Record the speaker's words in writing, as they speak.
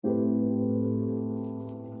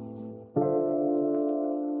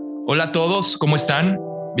Hola a todos, ¿cómo están?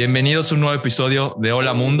 Bienvenidos a un nuevo episodio de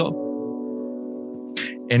Hola Mundo.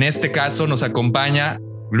 En este caso nos acompaña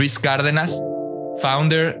Luis Cárdenas,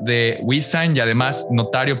 founder de WeeSign y además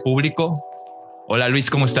notario público. Hola Luis,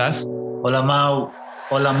 ¿cómo estás? Hola Mau,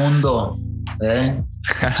 hola Mundo.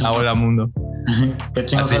 Hola Mundo. Qué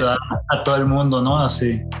chingón saludar a todo el mundo, ¿no?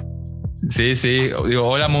 Así. Sí, digo,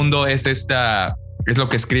 Hola Mundo es lo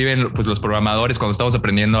que escriben pues, los programadores cuando estamos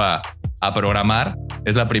aprendiendo a programar.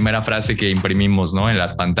 Es la primera frase que imprimimos, ¿no? En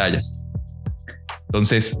las pantallas.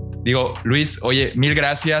 Entonces, digo, Luis, oye, mil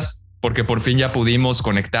gracias porque por fin ya pudimos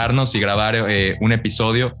conectarnos y grabar un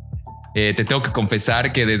episodio. Te tengo que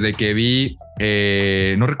confesar que desde que vi,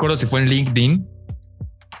 no recuerdo si fue en LinkedIn,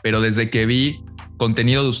 pero desde que vi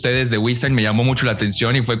contenido de ustedes de WeeSign me llamó mucho la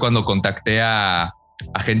atención y fue cuando contacté a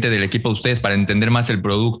gente del equipo de ustedes para entender más el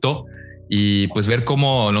producto y pues ver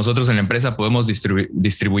cómo nosotros en la empresa podemos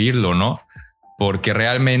distribuirlo, ¿no? Porque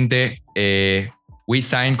realmente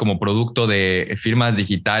WeeSign como producto de firmas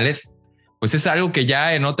digitales, pues es algo que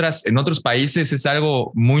ya en otros países es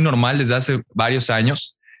algo muy normal desde hace varios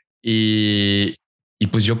años y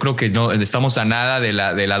pues yo creo que no estamos a nada de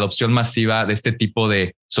la adopción masiva de este tipo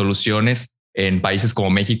de soluciones en países como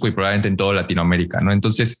México y probablemente en toda Latinoamérica, ¿no?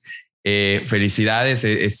 Entonces, felicidades,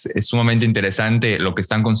 es sumamente interesante lo que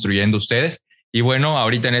están construyendo ustedes. Y bueno,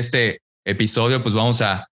 ahorita en este episodio, pues vamos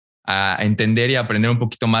a entender y aprender un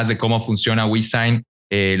poquito más de cómo funciona WeeSign,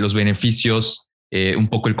 los beneficios, un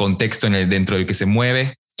poco el contexto dentro del que se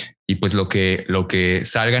mueve y pues lo que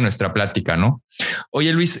salga en nuestra plática, ¿no?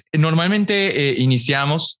 Oye, Luis, normalmente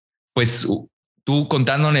iniciamos pues tú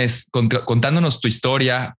contándonos tu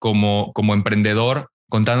historia como emprendedor,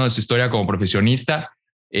 contándonos tu historia como profesionista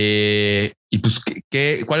y pues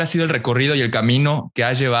 ¿cuál ha sido el recorrido y el camino que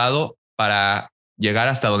has llevado para llegar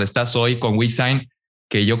hasta donde estás hoy con WeeSign?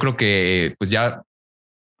 Que yo creo que pues ya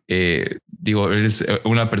eres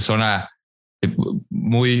una persona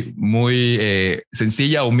muy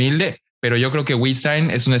sencilla, humilde, pero yo creo que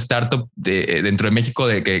WeeSign es una startup dentro de México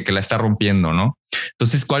que la está rompiendo, ¿no?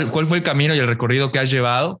 Entonces, ¿cuál fue el camino y el recorrido que has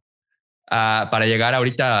llevado para llegar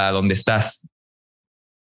ahorita a donde estás?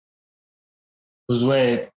 Pues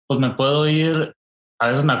güey, pues me puedo ir, a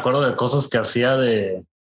veces me acuerdo de cosas que hacía de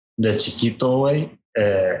chiquito, güey,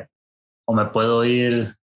 o me puedo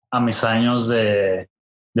ir a mis años de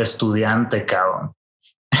estudiante, cabrón.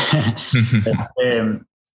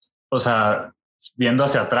 O sea, viendo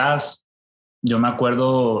hacia atrás, yo me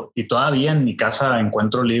acuerdo, y todavía en mi casa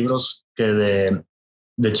encuentro libros que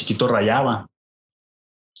de chiquito rayaba.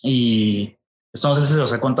 Y esto no sé si se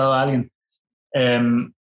los he contado a alguien.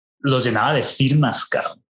 Los llenaba de firmas,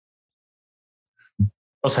 cabrón.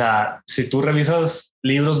 O sea, si tú revisas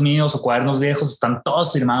libros míos o cuadernos viejos, están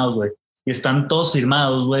todos firmados, güey. Y están todos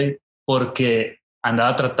firmados, güey, porque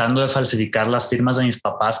andaba tratando de falsificar las firmas de mis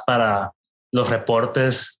papás para los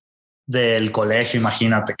reportes del colegio,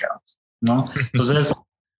 imagínate, cabrón, ¿no? Entonces,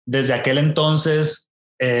 desde aquel entonces,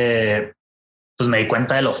 pues me di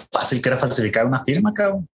cuenta de lo fácil que era falsificar una firma,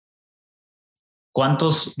 cabrón.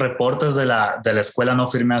 ¿Cuántos reportes de la escuela no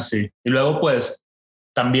firmé así? Y luego, pues,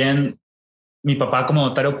 también mi papá como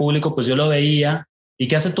notario público, pues yo lo veía. ¿Y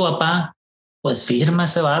qué hace tu papá? Pues firma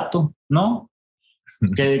ese vato, ¿no?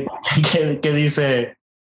 ¿Qué dice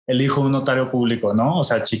el hijo de un notario público, no? O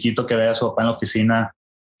sea, chiquito que ve a su papá en la oficina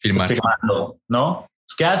pues, firmando, ¿no?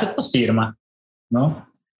 Pues, ¿qué hace? Pues firma,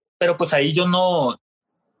 ¿no? Pero pues ahí yo no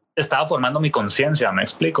estaba formando mi conciencia, me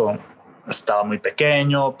explico. Estaba muy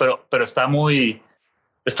pequeño, pero está muy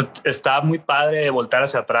padre voltar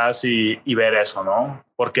hacia atrás y ver eso, ¿no?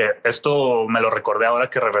 Porque esto me lo recordé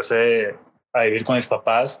ahora que regresé a vivir con mis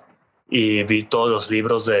papás y vi todos los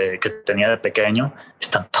libros que tenía de pequeño.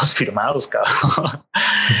 Están todos firmados, cabrón.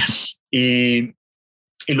 y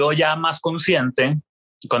luego ya más consciente,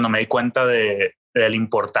 cuando me di cuenta de la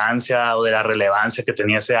importancia o de la relevancia que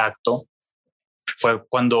tenía ese acto, fue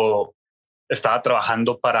cuando estaba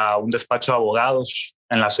trabajando para un despacho de abogados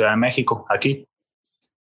en la Ciudad de México, aquí.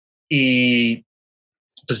 Y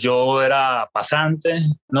pues yo era pasante,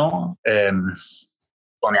 ¿no?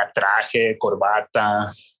 Ponía traje, corbata,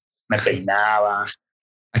 me peinaba.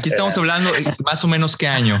 Aquí estamos hablando más o menos qué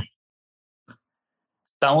año.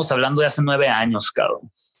 Estamos hablando de hace 9 años, cabrón,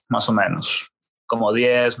 más o menos. Como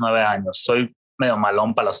 10, 9 años. Soy medio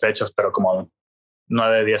malón para las fechas, pero como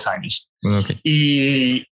 9, 10 años. Okay.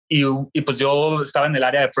 Y pues yo estaba en el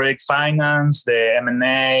área de Project Finance, de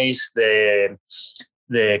M&As,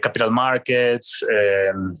 de Capital Markets,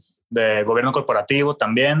 de gobierno corporativo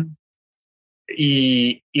también.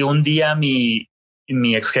 Y un día mi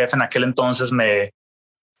ex jefe en aquel entonces me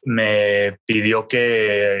pidió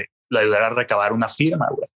que lo ayudara a recabar una firma,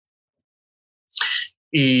 güey.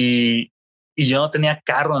 y, y yo no tenía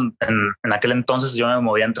carro en aquel entonces. Yo me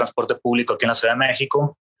movía en transporte público aquí en la Ciudad de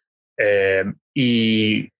México,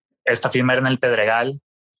 y esta firma era en el Pedregal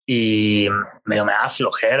y medio me da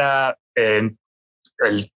flojera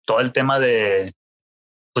todo el tema de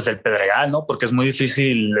pues del Pedregal, ¿no? Porque es muy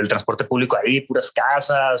difícil el transporte público ahí, puras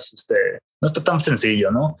casas, no está tan sencillo,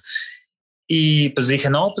 ¿no? Y pues dije,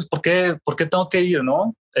 no, pues ¿por qué tengo que ir,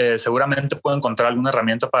 no? Seguramente puedo encontrar alguna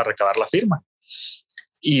herramienta para recabar la firma.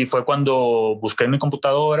 Y fue cuando busqué en mi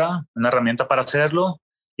computadora una herramienta para hacerlo.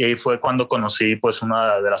 Y ahí fue cuando conocí pues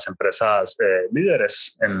una de las empresas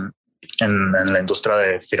líderes en la industria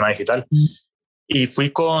de firma digital. Y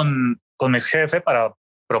fui con mis jefes para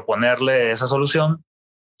proponerle esa solución.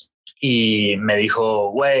 Y me dijo,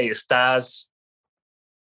 güey, estás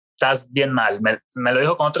bien mal. Me lo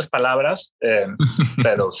dijo con otras palabras,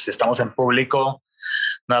 pero si estamos en público,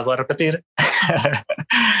 no las voy a repetir.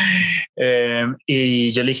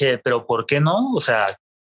 Y yo le dije, pero ¿por qué no? O sea,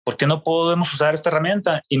 ¿por qué no podemos usar esta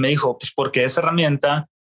herramienta? Y me dijo, pues porque esa herramienta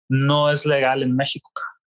no es legal en México.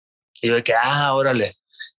 Y yo dije, órale.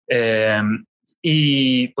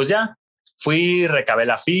 Y pues ya, fui, recabé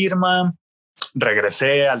la firma,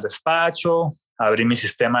 regresé al despacho, abrí mi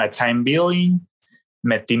sistema de time billing,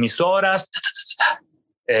 metí mis horas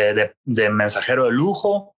de mensajero de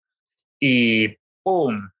lujo y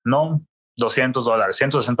 ¡pum! ¿No? $200,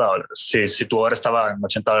 $160. Si tu hora estaba en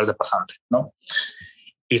 $80 de pasante, ¿no?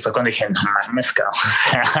 Y fue cuando dije, no mames, cabrón.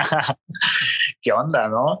 ¿Qué onda,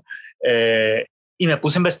 no? Y me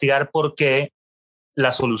puse a investigar por qué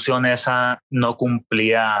la solución esa no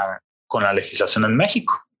cumplía con la legislación en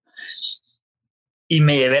México. Y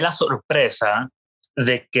me llevé la sorpresa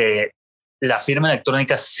de que la firma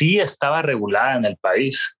electrónica sí estaba regulada en el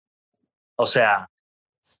país. O sea,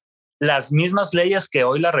 las mismas leyes que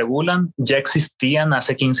hoy la regulan ya existían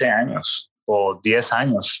hace 15 años o 10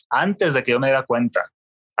 años, antes de que yo me diera cuenta,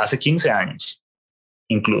 hace 15 años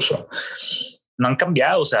incluso. No han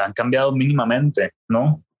cambiado, o sea, han cambiado mínimamente,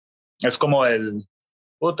 ¿no? Es como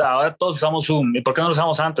ahora todos usamos Zoom. ¿Y por qué no lo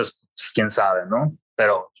usamos antes? Pues quién sabe, ¿no?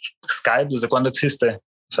 Pero Skype, ¿desde cuándo existe? O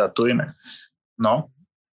sea, tú dime, ¿no?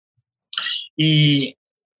 Y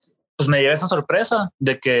pues me llevé esa sorpresa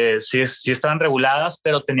de que sí estaban reguladas,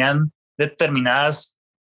 pero tenían determinadas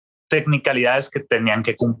technicalidades que tenían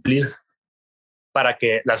que cumplir para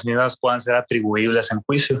que las mismas puedan ser atribuibles en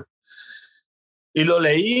juicio. Y lo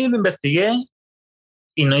leí, lo investigué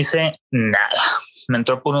y no hice nada. Me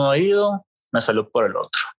entró por un oído, me salió por el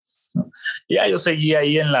otro. Y ya yo seguí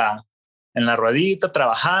ahí en la ruedita,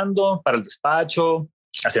 trabajando para el despacho,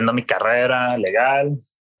 haciendo mi carrera legal,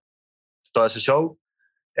 todo ese show.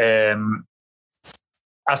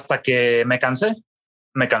 Hasta que me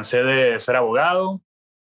cansé de ser abogado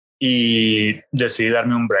y decidí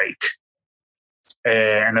darme un break.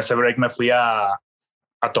 En ese break me fui a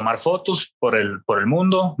tomar fotos por el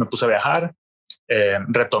mundo, me puse a viajar,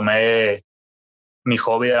 retomé mi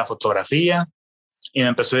hobby de la fotografía y me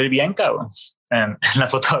empezó a ir bien, cabrón, en la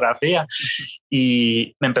fotografía.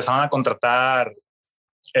 Y me empezaron a contratar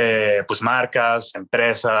pues marcas,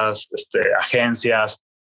 empresas, agencias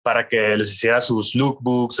para que les hiciera sus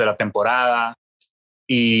lookbooks de la temporada.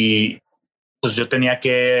 Y pues yo tenía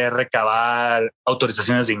que recabar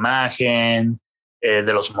autorizaciones de imagen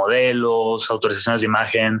de los modelos, autorizaciones de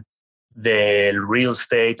imagen del real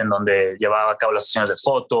estate en donde llevaba a cabo las sesiones de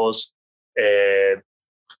fotos.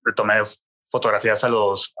 Tomé fotografías a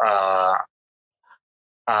los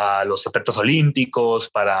atletas olímpicos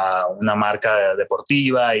para una marca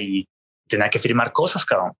deportiva y tenía que firmar cosas,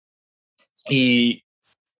 cabrón. Y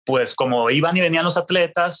pues como iban y venían los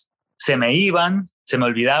atletas, se me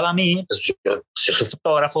olvidaba a mí, pues yo soy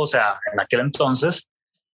fotógrafo, o sea, en aquel entonces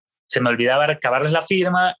se me olvidaba recabarles la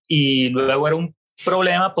firma y luego era un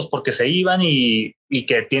problema, pues porque se iban y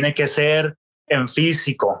que tiene que ser en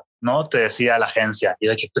físico, ¿no? Te decía la agencia. Y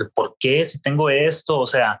yo dije, ¿pero por qué si tengo esto? O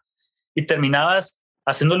sea, y terminabas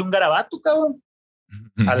haciéndole un garabato, cabrón,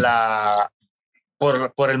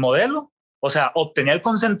 por el modelo. O sea, obtenía el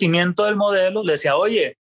consentimiento del modelo, le decía,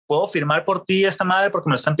 oye, puedo firmar por ti esta madre porque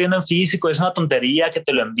me lo están pidiendo en físico, es una tontería que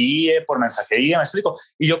te lo envíe por mensajería, me explico.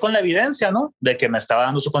 Y yo con la evidencia, ¿no? De que me estaba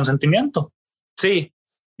dando su consentimiento. Sí.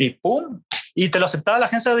 Y pum. Y te lo aceptaba la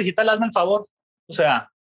agencia digital, hazme el favor. O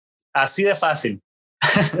sea, así de fácil.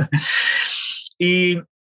 y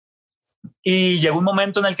llegó un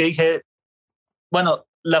momento en el que dije, bueno,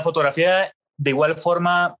 la fotografía de igual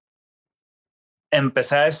forma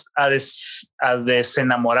empecé a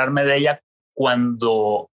desenamorarme de ella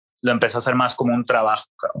cuando lo empecé a hacer más como un trabajo,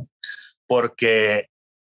 cabrón, porque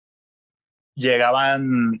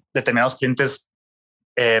llegaban determinados clientes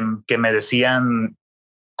que me decían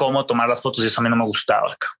cómo tomar las fotos y eso a mí no me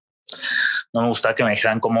gustaba. No me gustaba que me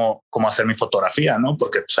dijeran cómo hacer mi fotografía, ¿no?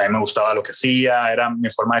 Porque pues, a mí me gustaba lo que hacía, era mi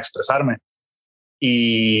forma de expresarme.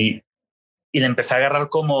 Y le empecé a agarrar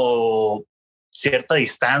como cierta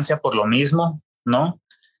distancia por lo mismo, ¿no?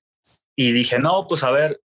 Y dije, no, pues a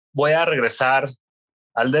ver, voy a regresar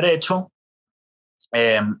al derecho,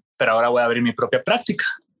 pero ahora voy a abrir mi propia práctica,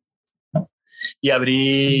 ¿no? Y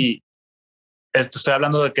abrí, estoy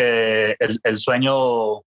hablando de que el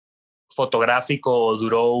sueño fotográfico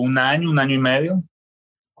duró un año y medio,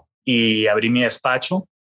 y abrí mi despacho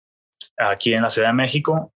aquí en la Ciudad de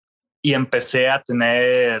México y empecé a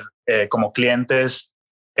tener como clientes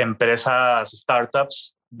empresas,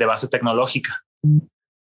 startups de base tecnológica.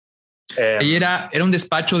 ¿Y era un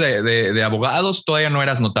despacho de abogados? Todavía no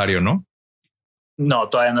eras notario, ¿no? No,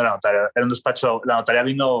 todavía no era notario. Era un despacho. La notaría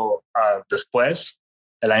vino después,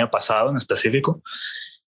 el año pasado en específico,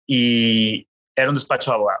 y era un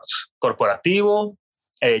despacho de abogados corporativo.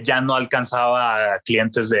 Ya no alcanzaba a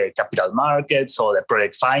clientes de capital markets o de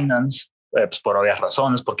project finance, pues por obvias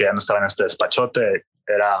razones, porque ya no estaba en este despachote.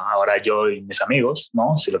 Era ahora yo y mis amigos,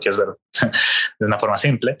 ¿no? Si lo quieres ver de una forma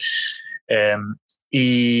simple.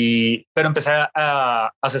 Pero empecé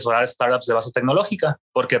a asesorar startups de base tecnológica,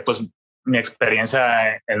 porque pues mi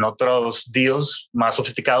experiencia en otros deals más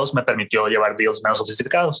sofisticados me permitió llevar deals menos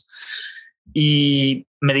sofisticados. Y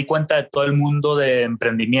me di cuenta de todo el mundo de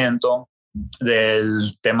emprendimiento, del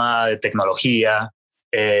tema de tecnología.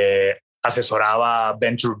 Asesoraba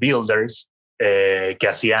venture builders que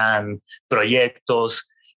hacían proyectos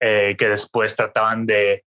que después trataban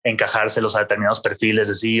de encajárselos a determinados perfiles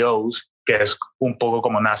de CEOs, que es un poco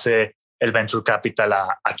como nace el venture capital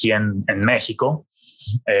aquí en México,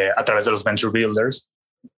 a través de los venture builders.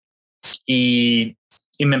 Y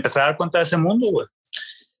me empecé a dar cuenta de ese mundo, güey.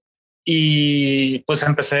 Y pues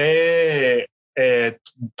empecé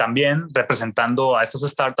también representando a estas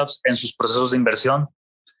startups en sus procesos de inversión,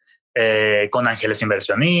 con ángeles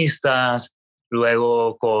inversionistas,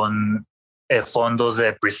 luego con fondos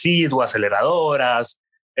de pre-seed o aceleradoras,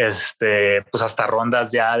 pues hasta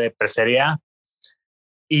rondas ya de pre-serie A.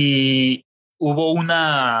 Y hubo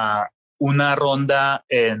una ronda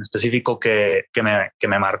en específico que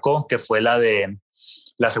me marcó, que fue la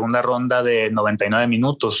segunda ronda de 99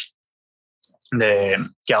 minutos,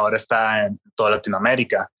 que ahora está en toda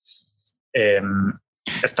Latinoamérica.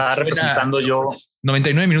 Estaba representando yo.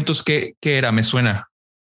 99 minutos, ¿qué era? Me suena.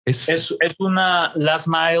 Es una last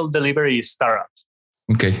mile delivery startup.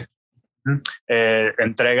 Ok.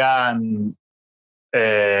 Entregan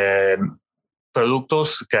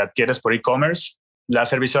productos que adquieres por e-commerce, da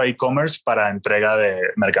servicio a e-commerce para entrega de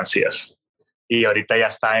mercancías. Y ahorita ya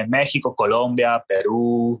está en México, Colombia,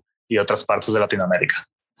 Perú y otras partes de Latinoamérica.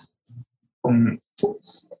 En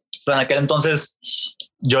aquel entonces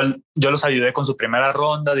yo los ayudé con su primera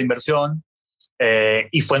ronda de inversión,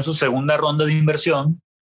 y fue en su segunda ronda de inversión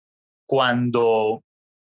cuando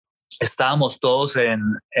estábamos todos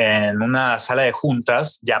en una sala de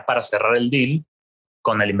juntas ya para cerrar el deal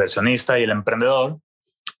con el inversionista y el emprendedor.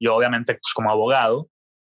 Yo obviamente pues, como abogado,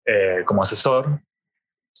 como asesor,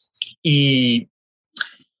 y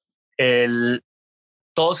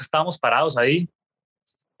todos estábamos parados ahí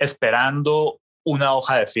esperando una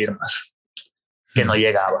hoja de firmas que no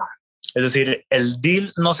llegaba. Es decir, el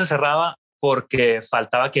deal no se cerraba porque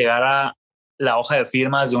faltaba que llegara la hoja de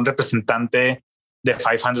firmas de un representante de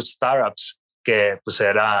 500 startups que pues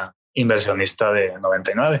era inversionista de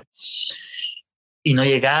 99. Y no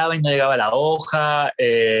llegaba la hoja.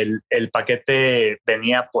 El paquete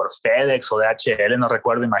venía por FedEx o DHL, no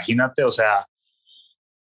recuerdo, imagínate. O sea,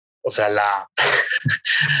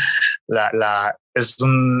 es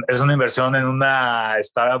una inversión en una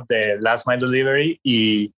startup de last mile delivery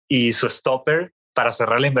y su stopper para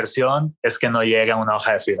cerrar la inversión es que no llega una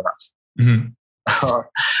hoja de firmas. Uh-huh.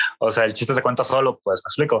 O sea, el chiste se cuenta solo, pues me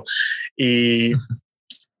explico. Y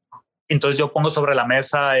entonces yo pongo sobre la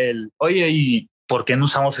mesa oye, ¿y por qué no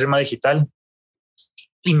usamos firma digital?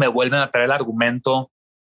 Y me vuelven a traer el argumento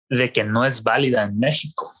de que no es válida en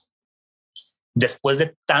México después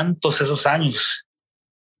de tantos esos años.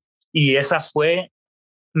 Y esa fue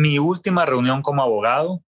mi última reunión como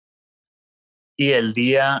abogado y el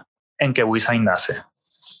día en que WeeSign nace.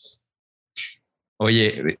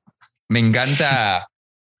 Oye, me encanta.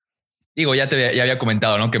 Digo, ya había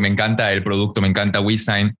comentado, ¿no? Que me encanta el producto, me encanta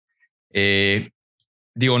WeeSign.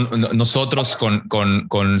 Digo, nosotros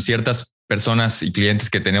con ciertas personas y clientes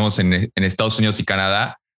que tenemos en Estados Unidos y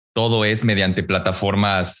Canadá, todo es mediante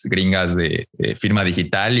plataformas gringas de firma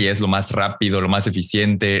digital y es lo más rápido, lo más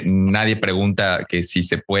eficiente. Nadie pregunta que si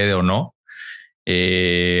se puede o no.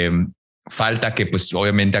 falta que pues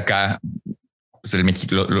obviamente acá pues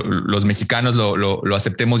los mexicanos lo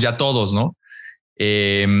aceptemos ya todos, ¿no?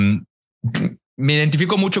 Me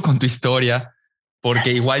identifico mucho con tu historia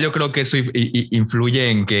porque igual yo creo que eso influye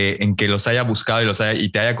en que los haya buscado y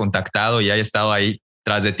te haya contactado y haya estado ahí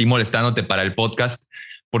tras de ti molestándote para el podcast,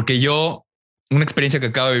 porque una experiencia que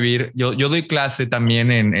acabo de vivir, yo doy clase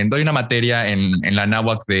también doy una materia en la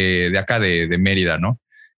náhuatl de acá de Mérida, ¿no?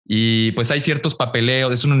 Y pues hay ciertos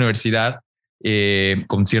papeleos, es una universidad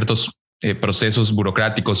con ciertos procesos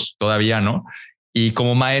burocráticos todavía, ¿no? Y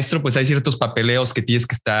como maestro, pues hay ciertos papeleos que tienes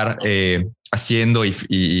que estar haciendo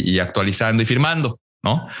y actualizando y firmando,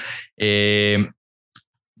 ¿no?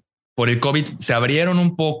 Por el COVID se abrieron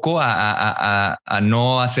un poco a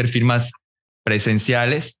no hacer firmas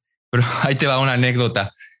presenciales, pero ahí te va una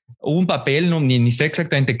anécdota. Hubo un papel, no, ni sé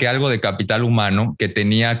exactamente qué, algo de capital humano que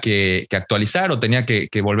tenía que actualizar o tenía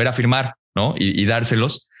que volver a firmar, ¿no? Y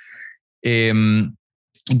dárselos.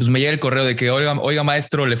 Pues me llega el correo de que, oiga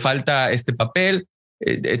maestro, le falta este papel,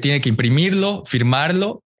 tiene que imprimirlo,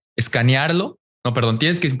 firmarlo, escanearlo. No, perdón,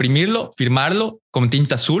 tienes que imprimirlo, firmarlo con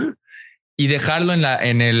tinta azul y dejarlo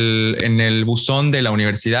en el buzón de la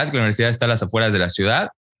universidad, que la universidad está a las afueras de la ciudad.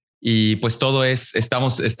 Y pues todo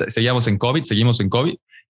seguimos en COVID,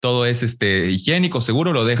 todo es higiénico,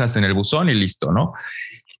 seguro, lo dejas en el buzón y listo, ¿no?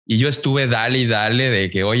 Y yo estuve dale y dale de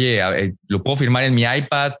que, oye, lo puedo firmar en mi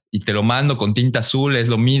iPad y te lo mando con tinta azul, es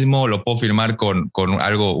lo mismo, lo puedo firmar con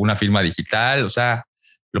algo, una firma digital, o sea,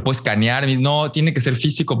 lo puedo escanear, no, tiene que ser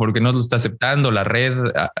físico porque no lo está aceptando la red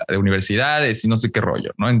de universidades y no sé qué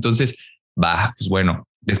rollo, ¿no? Entonces, pues bueno,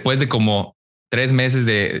 después de como 3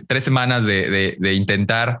 semanas de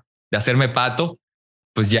intentar, de hacerme pato,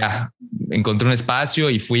 pues ya encontré un espacio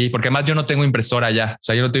y fui, porque además yo no tengo impresora ya, o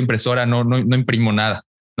sea, yo no tengo impresora, no imprimo nada.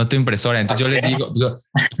 No tengo impresora. Entonces yo les digo, yo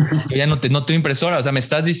ya no tengo impresora. O sea, me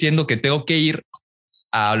estás diciendo que tengo que ir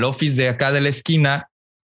al office de acá de la esquina,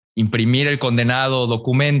 imprimir el condenado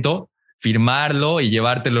documento, firmarlo y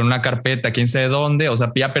llevártelo en una carpeta, quién sabe dónde. O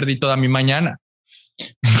sea, ya perdí toda mi mañana.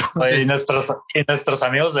 Oye, y nuestros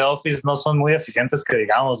amigos de Office no son muy eficientes que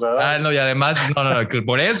digamos, ¿verdad? No, y además, no,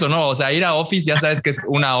 por eso, ¿no? O sea, ir a Office ya sabes que es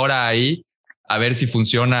una hora ahí a ver si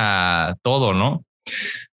funciona todo, ¿no?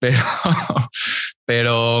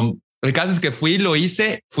 Pero el caso es que lo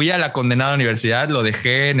hice, fui a la condenada universidad, lo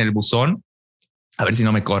dejé en el buzón, a ver si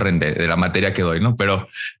no me corren de la materia que doy, ¿no? Pero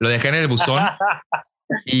lo dejé en el buzón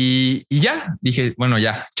y ya dije, bueno,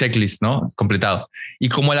 ya, checklist, ¿no? Completado. Y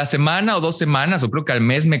como a la semana o 2 semanas, o creo que al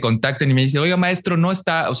mes me contactan y me dicen, oiga, maestro, no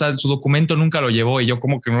está, o sea, su documento nunca lo llevó. Y yo,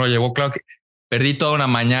 ¿cómo que no lo llevó? Claro que perdí toda una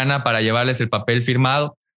mañana para llevarles el papel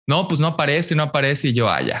firmado. No, pues no aparece. Y yo,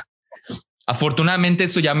 ya. Afortunadamente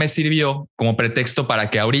eso ya me sirvió como pretexto para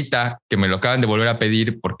que ahorita que me lo acaban de volver a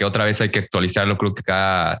pedir, porque otra vez hay que actualizarlo, creo que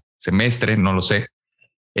cada semestre, no lo sé.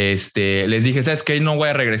 Les dije, ¿sabes qué? No voy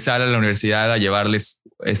a regresar a la universidad a llevarles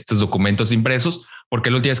estos documentos impresos porque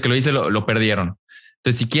la última vez que lo hice lo perdieron.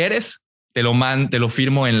 Entonces, si quieres, te lo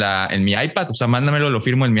firmo en mi iPad, o sea, mándamelo, lo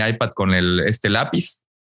firmo en mi iPad con este lápiz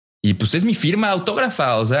y pues es mi firma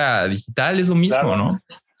autógrafa, o sea, digital es lo mismo, claro, ¿no?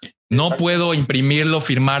 No Exacto. Puedo imprimirlo,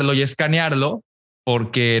 firmarlo y escanearlo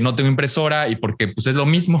porque no tengo impresora y porque pues es lo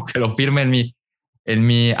mismo que lo firme en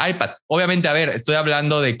mi iPad. Obviamente, a ver, estoy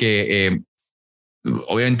hablando de que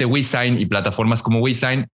obviamente WeeSign y plataformas como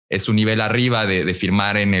WeeSign es un nivel arriba de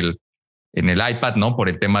firmar en el iPad, ¿no? Por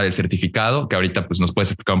el tema del certificado, que ahorita pues nos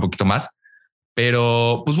puedes explicar un poquito más.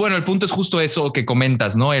 Pero pues bueno, el punto es justo eso que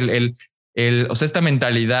comentas, ¿no? O sea, esta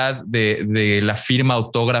mentalidad de la firma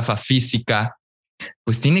autógrafa física,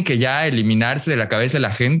 pues tiene que ya eliminarse de la cabeza de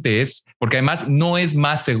la gente, porque además no es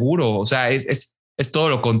más seguro, o sea, es todo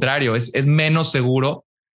lo contrario, es menos seguro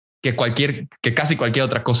que casi cualquier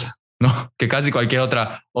otra cosa, ¿no? Que casi cualquier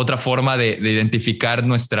otra forma de identificar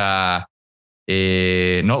nuestra,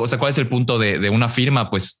 ¿no? O sea, ¿cuál es el punto de una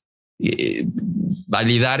firma? Pues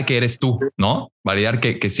validar que eres tú, ¿no? Validar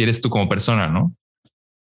que sí eres tú como persona, ¿no?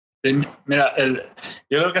 Mira,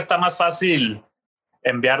 yo creo que está más fácil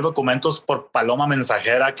enviar documentos por paloma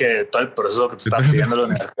mensajera que todo el proceso que te está pidiendo la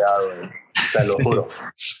universidad, te lo juro.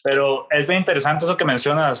 Pero es bien interesante eso que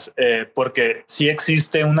mencionas, porque sí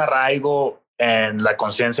existe un arraigo en la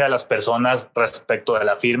conciencia de las personas respecto de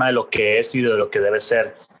la firma, de lo que es y de lo que debe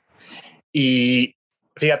ser. Y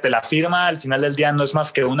fíjate, la firma al final del día no es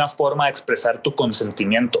más que una forma de expresar tu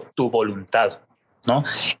consentimiento, tu voluntad, ¿no?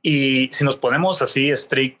 Y si nos ponemos así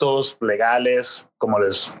estrictos, legales, como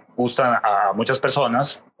les gustan a muchas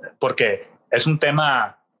personas, porque es un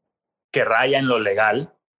tema que raya en lo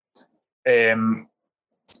legal,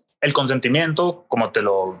 el consentimiento, como te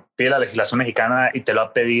lo pide la legislación mexicana y te lo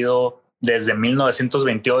ha pedido desde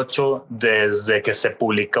 1928, desde que se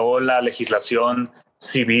publicó la legislación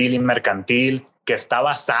civil y mercantil, que está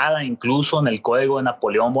basada incluso en el código de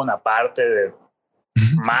Napoleón Bonaparte,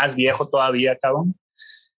 más viejo todavía, cabrón.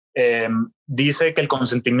 Dice que el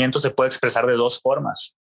consentimiento se puede expresar de dos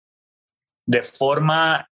formas: de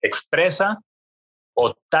forma expresa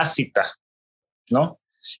o tácita, ¿no?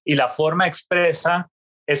 Y la forma expresa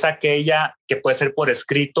es aquella que puede ser por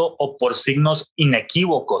escrito o por signos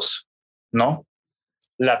inequívocos, ¿no?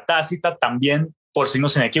 La tácita también por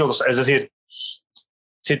signos inequívocos. Es decir,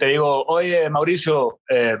 si te digo, oye, Mauricio,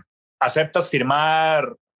 ¿aceptas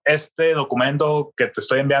firmar este documento que te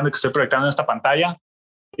estoy enviando y que estoy proyectando en esta pantalla?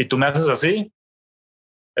 Y tú me haces así,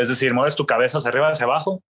 es decir, mueves tu cabeza hacia arriba, hacia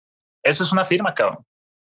abajo. Eso es una firma, cabrón.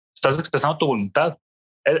 Estás expresando tu voluntad.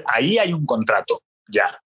 Ahí hay un contrato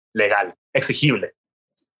ya legal, exigible,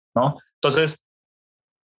 ¿no? Entonces,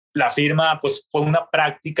 la firma, pues, fue una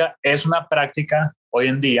práctica, es una práctica hoy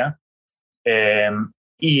en día,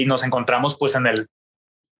 y nos encontramos, pues, en el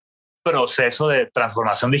proceso de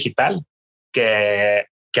transformación digital que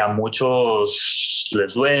a muchos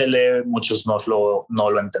les duele, muchos no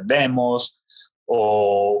lo entendemos,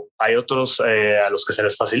 o hay otros a los que se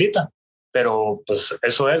les facilita. Pero pues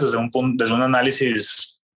eso es desde un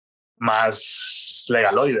análisis más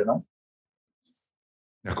legaloide, ¿no?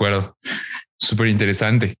 De acuerdo. Súper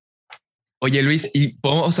interesante. Oye, Luis, y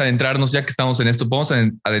podemos adentrarnos, ya que estamos en esto, podemos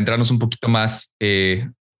adentrarnos un poquito más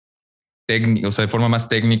técnico, o sea, de forma más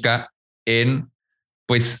técnica en,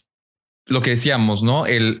 pues, lo que decíamos, ¿no?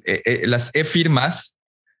 Las e-firmas,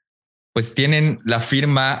 pues tienen la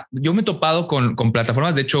firma. Yo me he topado con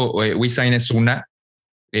plataformas, de hecho, WeeSign es una,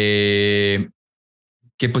 que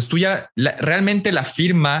pues tú ya realmente la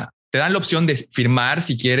firma, te dan la opción de firmar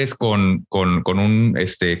si quieres con con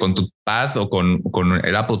tu pad o con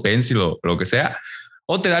el Apple Pencil o lo que sea,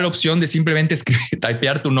 o te da la opción de simplemente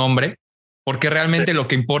typear tu nombre, porque realmente lo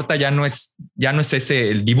que importa ya no es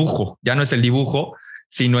el dibujo,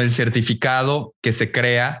 sino el certificado que se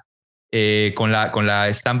crea con la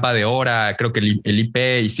estampa de hora, creo que el IP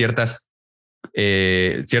y ciertos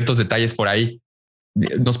detalles por ahí.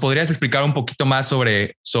 ¿Nos podrías explicar un poquito más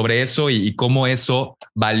sobre eso y cómo eso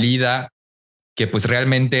valida que pues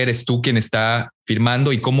realmente eres tú quien está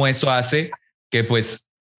firmando, y cómo eso hace que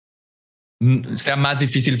pues sea más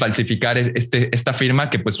difícil falsificar esta firma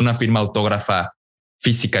que pues una firma autógrafa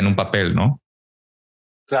física en un papel, ¿no?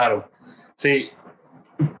 Claro, sí.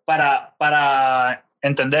 Para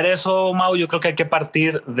entender eso, Mau, yo creo que hay que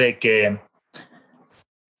partir de que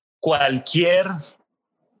cualquier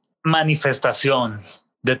manifestación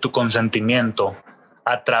de tu consentimiento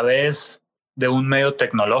a través de un medio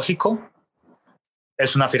tecnológico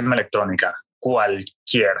es una firma electrónica,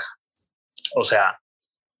 cualquiera. O sea,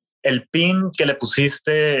 el PIN que le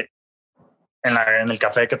pusiste en el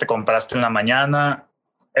café que te compraste en la mañana,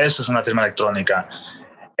 eso es una firma electrónica.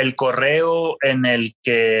 El correo en el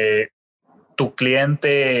que tu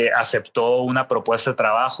cliente aceptó una propuesta de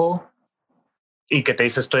trabajo y que te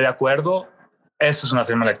dice estoy de acuerdo, eso es una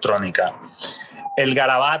firma electrónica. El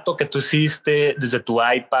garabato que tú hiciste desde tu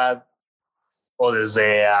iPad o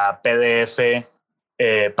desde a PDF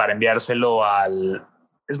para enviárselo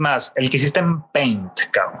es más, el que hiciste en Paint,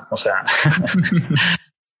 cabrón, o sea,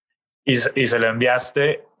 y se lo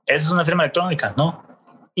enviaste, eso es una firma electrónica, ¿no?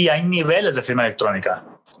 Y hay niveles de firma electrónica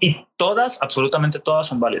y todas, absolutamente todas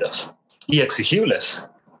son válidas y exigibles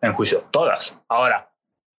en juicio, todas. Ahora,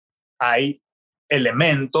 hay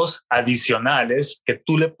elementos adicionales que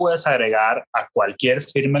tú le puedes agregar a cualquier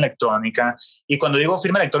firma electrónica. Y cuando digo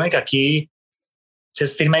firma electrónica aquí, si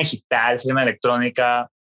es firma digital, firma electrónica,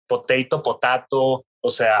 potato, o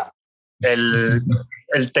sea, el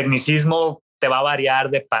tecnicismo te va a variar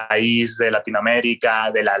de país, de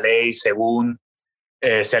Latinoamérica, de la ley, según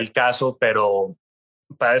sea el caso, pero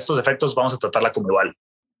para estos efectos vamos a tratarla como igual.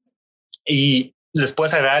 Y les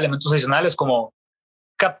puedes agregar elementos adicionales como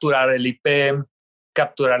capturar el IP,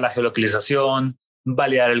 capturar la geolocalización,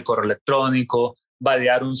 validar el correo electrónico,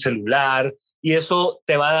 validar un celular, y eso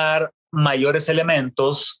te va a dar mayores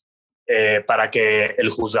elementos para que el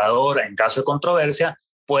juzgador, en caso de controversia,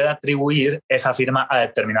 pueda atribuir esa firma a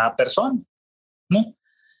determinada persona, ¿no?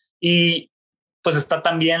 Y pues está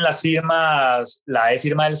también las firmas, la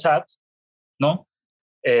e-firma del SAT, ¿no?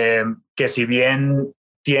 Que si bien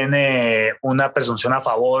tiene una presunción a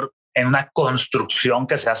favor en una construcción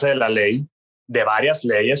que se hace de la ley, de varias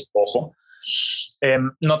leyes, ojo,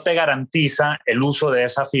 no te garantiza el uso de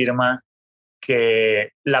esa firma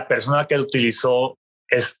que la persona que lo utilizó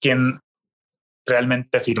es quien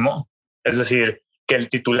realmente firmó. Es decir, que el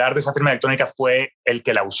titular de esa firma electrónica fue el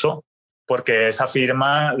que la usó. porque esa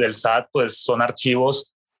firma del SAT pues son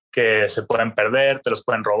archivos que se pueden perder, te los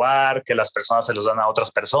pueden robar, que las personas se los dan a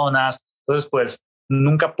otras personas. Entonces, pues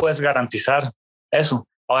nunca puedes garantizar eso.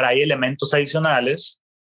 Ahora hay elementos adicionales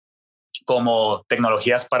como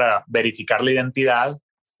tecnologías para verificar la identidad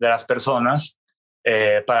de las personas,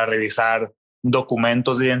 para revisar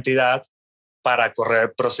documentos de identidad, para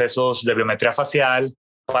correr procesos de biometría facial,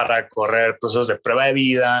 para correr procesos de prueba de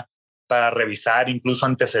vida, para revisar incluso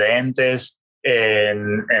antecedentes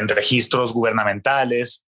en registros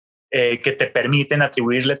gubernamentales, que te permiten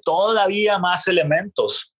atribuirle todavía más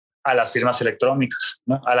elementos a las firmas electrónicas,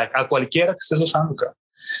 ¿no? A cualquiera que estés usando. Claro.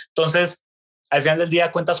 Entonces, al final del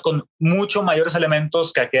día cuentas con mucho mayores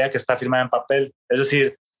elementos que aquella que está firmada en papel. Es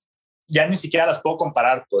decir, ya ni siquiera las puedo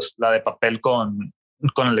comparar, pues, la de papel con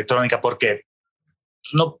electrónica, porque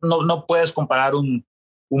no puedes comparar un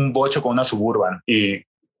bocho con una Suburban y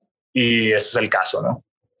ese es el caso, ¿no?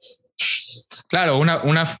 Claro,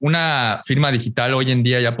 una firma digital hoy en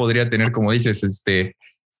día ya podría tener, como dices,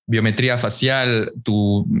 biometría facial,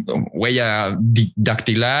 tu huella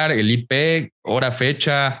dactilar, el IP, hora,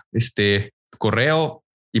 fecha, correo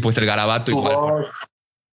y pues el garabato tu igual. Voz.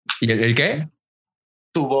 ¿Y el qué?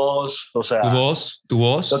 Tu voz, o sea, tu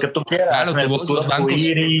voz. lo que tú quieras. Claro, tu voz, los bancos. Tu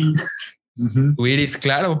iris. Uh-huh. Tu iris,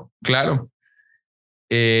 claro.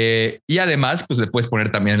 Y además, pues le puedes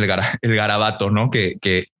poner también el garabato, ¿no?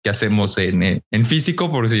 Que hacemos en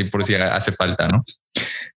físico por si hace falta, ¿no?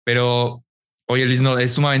 Pero, oye, Luis, no,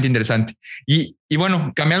 es sumamente interesante. Y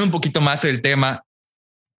bueno, cambiando un poquito más el tema,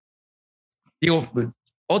 digo,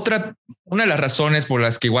 una de las razones por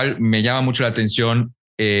las que igual me llama mucho la atención,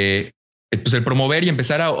 pues el promover y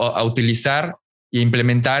empezar a utilizar e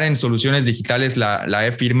implementar en soluciones digitales la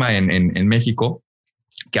e-firma en México,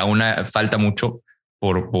 que aún falta mucho.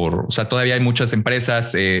 O sea, todavía hay muchas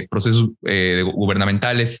empresas, procesos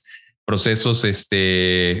gubernamentales, procesos pues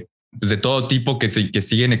de todo tipo que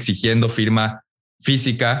siguen exigiendo firma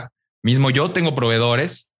física. Mismo yo tengo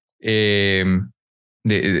proveedores, tengo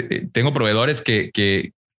proveedores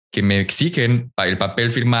que me exigen el papel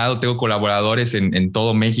firmado. Tengo colaboradores en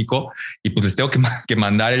todo México y pues les tengo que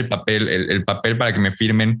mandar el papel para que me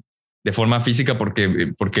firmen de forma física porque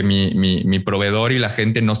mi proveedor y la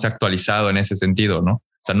gente no se ha actualizado en ese sentido, ¿no?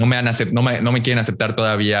 O sea, no me quieren aceptar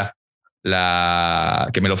todavía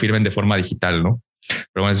que me lo firmen de forma digital, ¿no?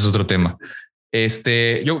 Pero bueno, ese es otro tema.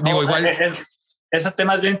 Yo digo igual. Ese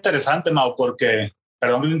tema es bien interesante, Mau, porque,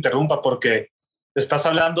 perdón que me interrumpa, porque estás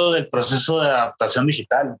hablando del proceso de adaptación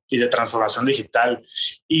digital y de transformación digital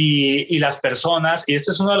y las personas, y este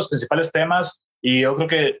es uno de los principales temas. Y yo creo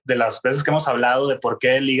que de las veces que hemos hablado de por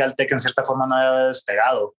qué el Legal Tech en cierta forma no había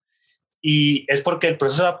despegado, y es porque el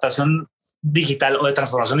proceso de adaptación digital o de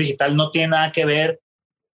transformación digital no tiene nada que ver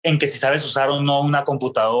en que si sabes usar o no una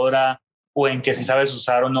computadora o en que si sabes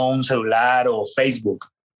usar o no un celular o Facebook.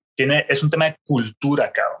 Es un tema de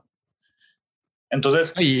cultura, cabrón.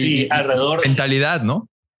 Entonces, sí, alrededor... mentalidad, ¿no?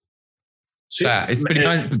 Sí, o sea, es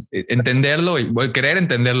primero entenderlo y querer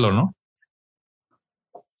entenderlo, ¿no?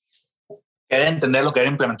 Querer entenderlo, querer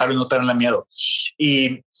implementarlo y no tenerle miedo.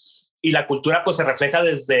 Y la cultura pues se refleja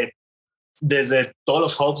desde todos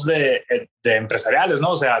los hubs de empresariales,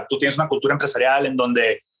 ¿no? O sea, tú tienes una cultura empresarial en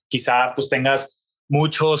donde quizá pues tengas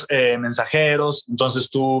muchos mensajeros, entonces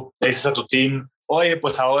tú le dices a tu team, oye,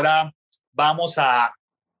 pues ahora vamos a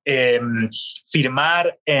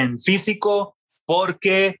firmar en físico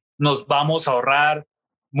porque nos vamos a ahorrar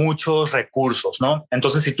muchos recursos, ¿no?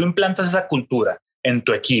 Entonces, si tú implantas esa cultura en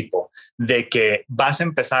tu equipo de que vas a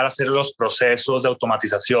empezar a hacer los procesos de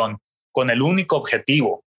automatización con el único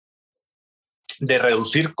objetivo de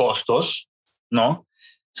reducir costos, ¿no?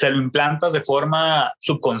 Se lo implantas de forma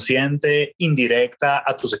subconsciente, indirecta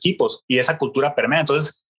a tus equipos y esa cultura permea.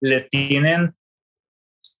 Entonces, tienen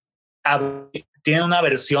una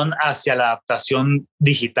versión hacia la adaptación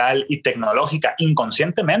digital y tecnológica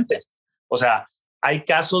inconscientemente. O sea, hay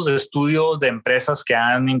casos de estudio de empresas que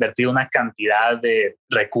han invertido una cantidad de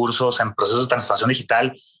recursos en procesos de transformación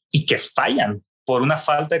digital y que fallan por una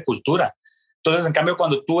falta de cultura. Entonces, en cambio,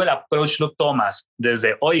 cuando tú el approach lo tomas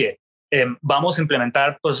desde, oye, vamos a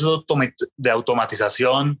implementar procesos de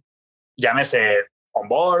automatización, llámese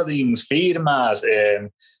onboardings, firmas,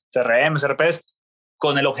 CRM, CRPs,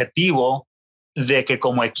 con el objetivo de que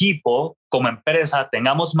como equipo, como empresa,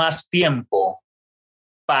 tengamos más tiempo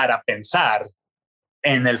para pensar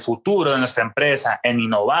en el futuro de nuestra empresa, en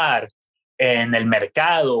innovar, en el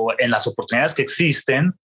mercado, en las oportunidades que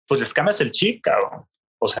existen, pues les cambias el chip, cabrón.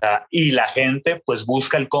 O sea, y la gente pues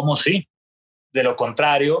busca el cómo sí. De lo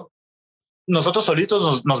contrario, nosotros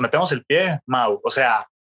solitos nos metemos el pie, Mau. O sea,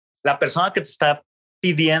 la persona que te está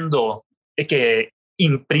pidiendo que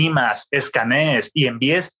imprimas, escanees y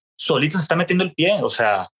envíes, solito se está metiendo el pie. O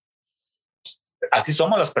sea, así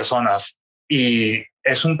somos las personas y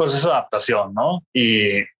es un proceso de adaptación, ¿no?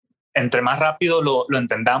 Y entre más rápido lo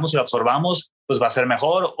entendamos y lo absorbamos, pues va a ser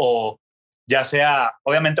mejor, o ya sea,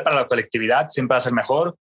 obviamente para la colectividad siempre va a ser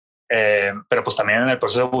mejor, pero pues también en el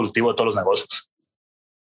proceso evolutivo de todos los negocios.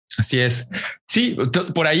 Así es. Sí,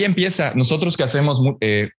 por ahí empieza. Nosotros que hacemos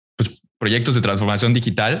pues, proyectos de transformación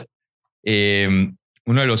digital,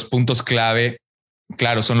 uno de los puntos clave,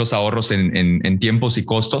 claro, son los ahorros en tiempos y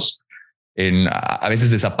costos. A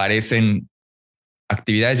veces desaparecen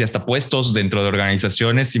actividades y hasta puestos dentro de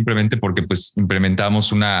organizaciones simplemente porque pues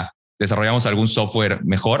desarrollamos algún software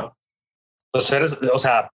mejor. Entonces, o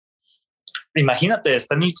sea, imagínate,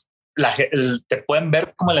 te pueden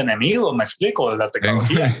ver como el enemigo, me explico, la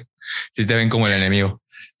tecnología. Sí te ven como el enemigo.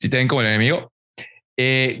 Sí te ven como el enemigo.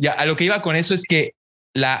 Ya a lo que iba con eso es que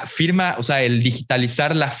la firma, o sea, el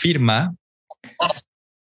digitalizar la firma,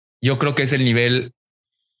 yo creo que es el nivel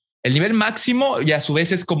máximo y a su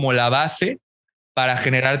vez es como la base para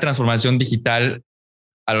generar transformación digital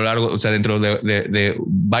a lo largo, o sea, dentro de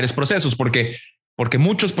varios procesos, porque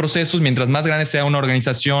muchos procesos, mientras más grande sea una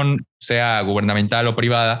organización, sea gubernamental o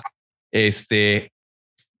privada,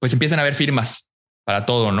 pues empiezan a haber firmas para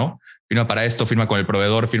todo, ¿no? Firma para esto, firma con el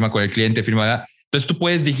proveedor, firma con el cliente, firma. Entonces tú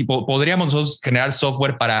podríamos nosotros generar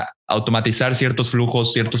software para automatizar ciertos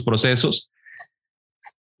flujos, ciertos procesos,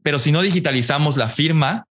 pero si no digitalizamos la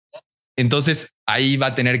firma, entonces ahí va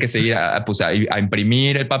a tener que seguir a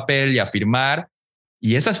imprimir el papel y a firmar.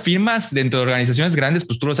 Y esas firmas dentro de organizaciones grandes,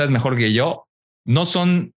 pues tú lo sabes mejor que yo, no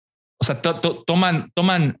son, o sea,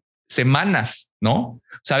 toman semanas, ¿no? O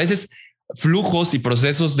sea, a veces flujos y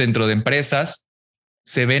procesos dentro de empresas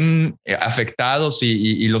se ven afectados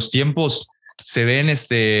y los tiempos se ven, o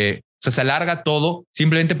sea, se alarga todo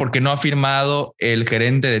simplemente porque no ha firmado el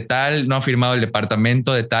gerente de tal, no ha firmado el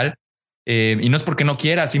departamento de tal. Y no es porque no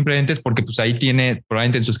quiera, simplemente es porque pues ahí tiene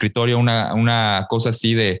probablemente en su escritorio una cosa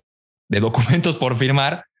así de documentos por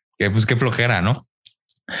firmar, que pues qué flojera, ¿no?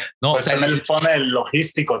 No, pues o sea, pone el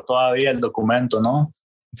logístico todavía el documento, ¿no?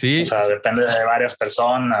 Sí. O sea, depende de varias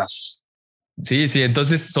personas. Sí,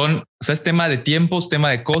 entonces o sea, es tema de tiempos,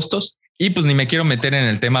 tema de costos y pues ni me quiero meter en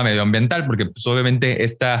el tema medioambiental porque pues obviamente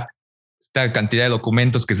esta cantidad de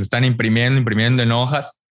documentos que se están imprimiendo en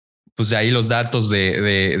hojas, pues de ahí los datos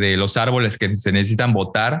de los árboles que se necesitan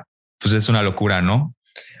botar, pues es una locura, ¿no?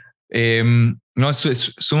 No,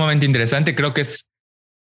 es sumamente interesante. Creo que es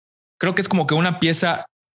como que una pieza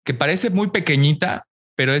que parece muy pequeñita,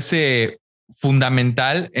 pero es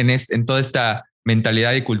fundamental en toda esta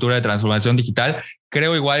mentalidad y cultura de transformación digital.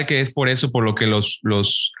 Creo igual que es por eso, por lo que los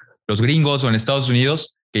gringos o en Estados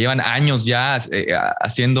Unidos, que llevan años ya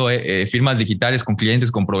haciendo firmas digitales con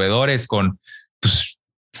clientes, con proveedores, pues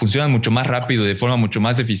funcionan mucho más rápido, de forma mucho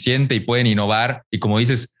más eficiente y pueden innovar. Y como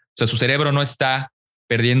dices, o sea, su cerebro no está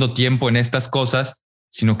perdiendo tiempo en estas cosas,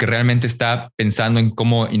 sino que realmente está pensando en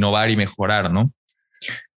cómo innovar y mejorar, ¿no?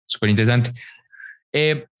 Súper interesante.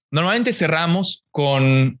 Normalmente cerramos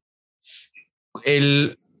con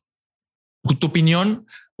tu opinión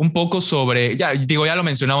un poco sobre, ya lo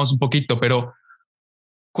mencionamos un poquito, pero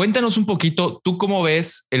cuéntanos un poquito, ¿tú cómo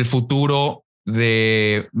ves el futuro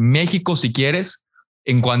de México, si quieres,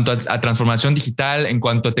 en cuanto a transformación digital, en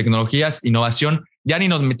cuanto a tecnologías, innovación? Ya ni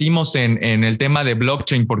nos metimos en el tema de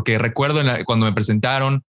blockchain, porque recuerdo cuando me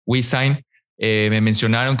presentaron WeeSign, me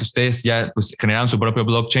mencionaron que ustedes ya pues, generaron su propio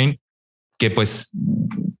blockchain, que pues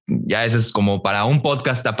ya eso es como para un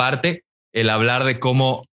podcast aparte, el hablar de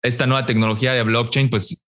cómo esta nueva tecnología de blockchain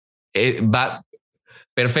pues va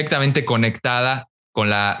perfectamente conectada con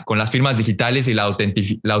las firmas digitales y la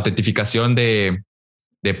autentificación de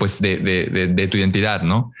tu identidad,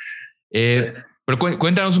 ¿no? Pero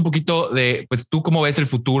cuéntanos un poquito de, pues, tú cómo ves el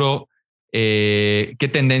futuro, qué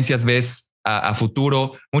tendencias ves a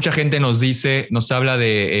futuro. Mucha gente nos habla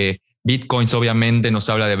de bitcoins, obviamente, nos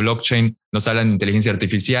habla de blockchain, nos habla de inteligencia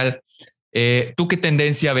artificial. ¿Tú qué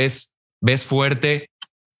tendencia ves fuerte?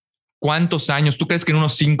 ¿Cuántos años? ¿Tú crees que en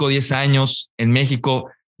unos 5 o 10 años en México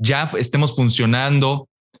ya estemos funcionando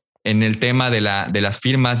en el tema de las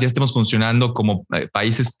firmas, ya estemos funcionando como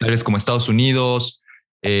países tal vez como Estados Unidos?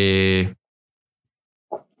 ¿Qué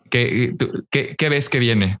ves que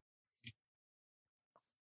viene?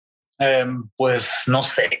 Pues no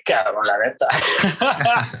sé, cabrón, la neta.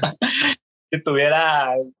 Si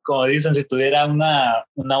tuviera, como dicen, si tuviera una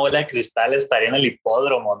bola de cristal estaría en el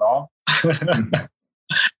hipódromo, ¿no?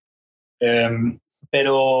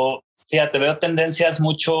 Pero fíjate, veo tendencias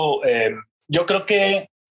yo creo que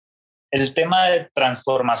el tema de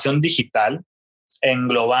transformación digital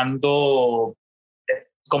englobando,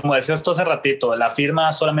 como decías tú hace ratito, la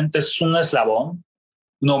firma solamente es un eslabón,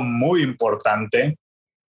 no muy importante,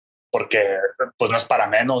 porque pues no es para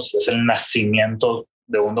menos, es el nacimiento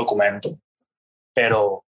de un documento,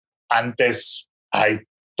 pero antes hay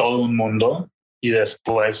todo un mundo y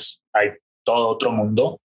después hay todo otro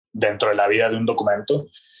mundo dentro de la vida de un documento.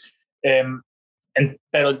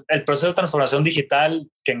 Pero el proceso de transformación digital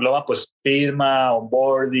que engloba pues firma,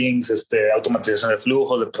 onboardings, automatización de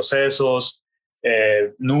flujos, de procesos,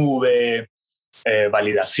 nube,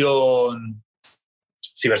 validación,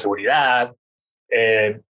 ciberseguridad,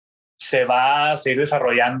 se va a seguir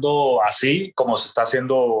desarrollando así como se está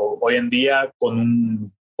haciendo hoy en día, con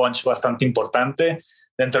un punch bastante importante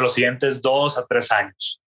dentro de los siguientes 2 a 3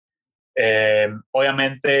 años.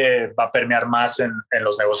 Obviamente va a permear más en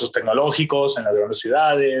los negocios tecnológicos, en las grandes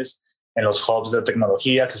ciudades, en los hubs de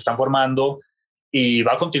tecnología que se están formando, y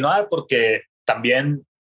va a continuar porque también,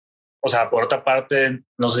 o sea, por otra parte,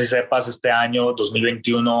 no sé si sepas, este año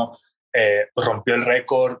 2021 rompió el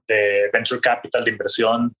récord de venture capital, de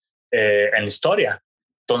inversión en la historia.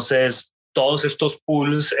 Entonces, todos estos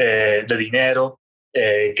pools de dinero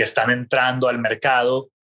que están entrando al mercado,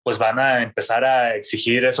 pues van a empezar a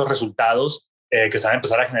exigir esos resultados que se van a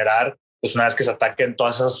empezar a generar, pues una vez que se ataquen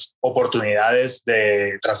todas esas oportunidades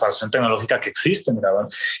de transformación tecnológica que existen, ¿verdad?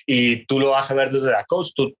 Y tú lo vas a ver desde la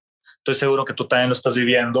coast. Estoy seguro que tú también lo estás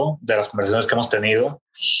viviendo de las conversaciones que hemos tenido.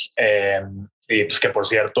 Y pues que, por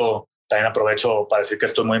cierto, también aprovecho para decir que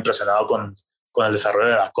estoy muy impresionado con el desarrollo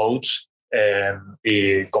de la coach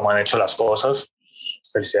y cómo han hecho las cosas.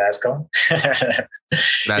 Felicidades, cabrón.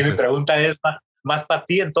 Y mi pregunta es más para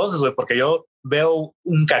ti entonces, güey, porque yo veo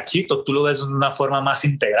un cachito, tú lo ves de una forma más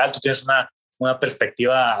integral, tú tienes una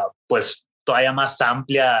perspectiva pues todavía más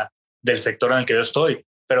amplia del sector en el que yo estoy,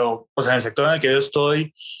 pero pues en el sector en el que yo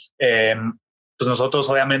estoy, pues nosotros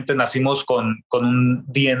obviamente nacimos con un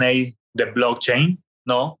DNA de blockchain,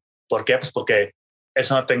 ¿no? ¿Por qué? Pues porque es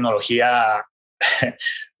una tecnología,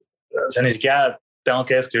 o sea, ni siquiera tengo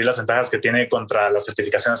que describir las ventajas que tiene contra las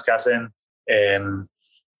certificaciones que hacen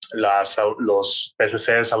los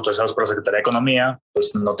PCCs autorizados por la Secretaría de Economía.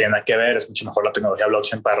 Pues no tiene nada que ver, es mucho mejor la tecnología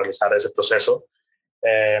blockchain para realizar ese proceso.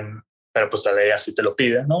 Pero pues la ley así te lo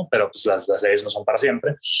pide, ¿no? Pero pues las leyes no son para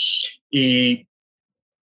siempre. Y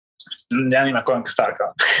ya ni me acuerdo en qué estaba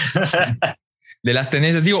acá. De las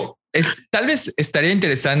tendencias, digo, tal vez estaría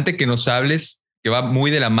interesante que nos hables, que va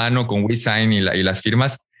muy de la mano con WeeSign y las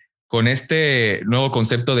firmas, con este nuevo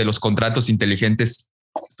concepto de los contratos inteligentes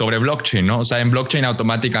sobre blockchain, ¿no? O sea, en blockchain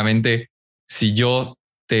automáticamente, si yo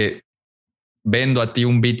te vendo a ti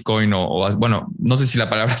un Bitcoin bueno, no sé si la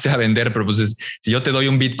palabra sea vender, pero pues si yo te doy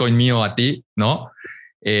un Bitcoin mío a ti, ¿no?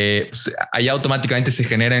 Pues ahí automáticamente se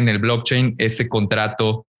genera en el blockchain ese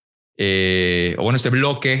contrato, o bueno, ese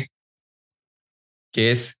bloque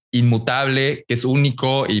que es inmutable, que es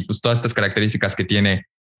único, y pues todas estas características que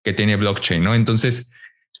tiene blockchain, ¿no? Entonces,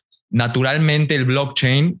 naturalmente el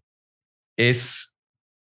blockchain es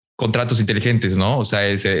contratos inteligentes, ¿no? O sea,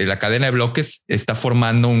 la cadena de bloques está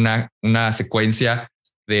formando una secuencia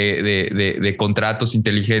de contratos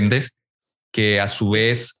inteligentes que a su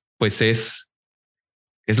vez, pues es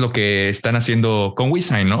lo que están haciendo con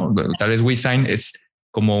WeeSign, ¿no? Tal vez WeeSign es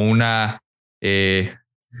como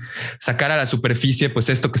sacar a la superficie, pues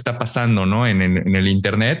esto que está pasando, ¿no? En el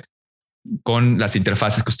Internet con las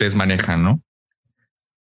interfaces que ustedes manejan, ¿no?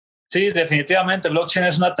 Sí, definitivamente blockchain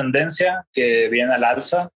es una tendencia que viene al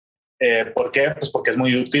alza. ¿Por qué? Pues porque es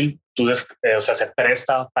muy útil. O sea, se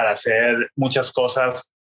presta para hacer muchas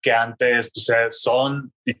cosas que antes pues,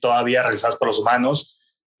 son y todavía realizadas por los humanos.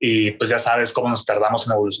 Y pues ya sabes cómo nos tardamos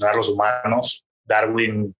en evolucionar los humanos.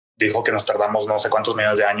 Darwin dijo que nos tardamos no sé cuántos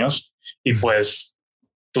millones de años. Y pues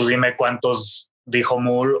tú dime cuántos dijo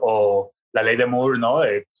Moore o la ley de Moore, ¿no?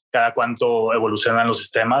 Cada cuánto evolucionan los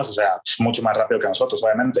sistemas. O sea, es mucho más rápido que nosotros,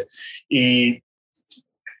 obviamente. Y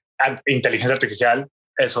inteligencia artificial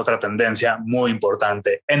es otra tendencia muy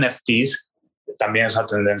importante. NFTs también es una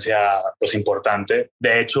tendencia pues, importante.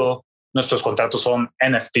 De hecho, nuestros contratos son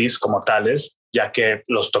NFTs como tales, ya que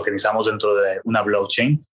los tokenizamos dentro de una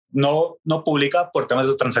blockchain. No pública por temas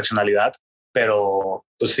de transaccionalidad, pero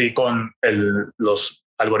pues sí con los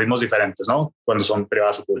algoritmos diferentes, ¿no? Cuando son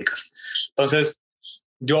privadas o públicas. Entonces,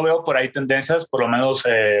 yo veo por ahí tendencias, por lo menos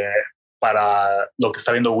para lo que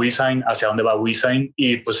está viendo WeeSign, hacia dónde va WeeSign.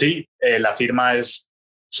 Y pues sí, la firma es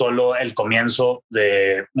solo el comienzo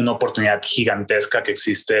de una oportunidad gigantesca que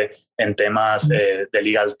existe en temas de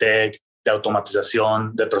legal tech, de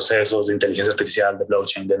automatización, de procesos, de inteligencia artificial, de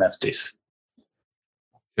blockchain, de NFTs.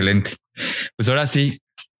 Excelente. Pues ahora sí,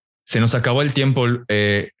 Se nos acabó el tiempo,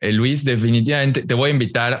 Luis. Definitivamente te voy a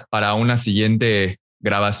invitar para una siguiente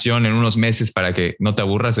grabación en unos meses para que no te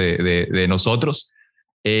aburras de nosotros.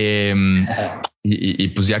 Y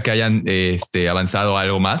pues ya que hayan avanzado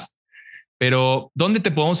algo más. Pero ¿dónde te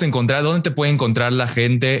podemos encontrar? ¿Dónde te puede encontrar la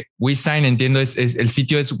gente? WeeSign, entiendo, el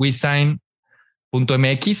sitio es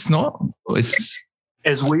WeeSign.mx, ¿no?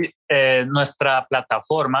 Es nuestra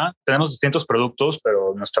plataforma. Tenemos distintos productos,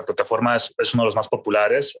 pero nuestra plataforma es uno de los más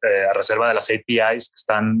populares, a reserva de las APIs que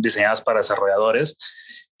están diseñadas para desarrolladores.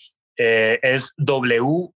 Es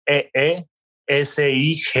WeeSign.mx,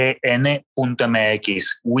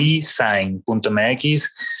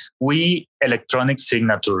 WeeSign.mx, We Electronic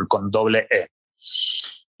Signature con .e.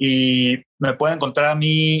 Y me pueden encontrar a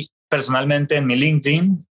mí personalmente en mi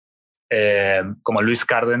LinkedIn como Luis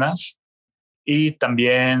Cárdenas. Y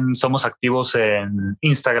también somos activos en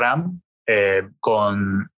Instagram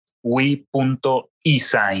con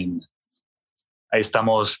we.esign. Ahí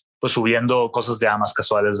estamos pues subiendo cosas ya más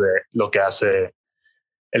casuales de lo que hace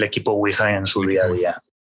el equipo WeeSign en su día a día.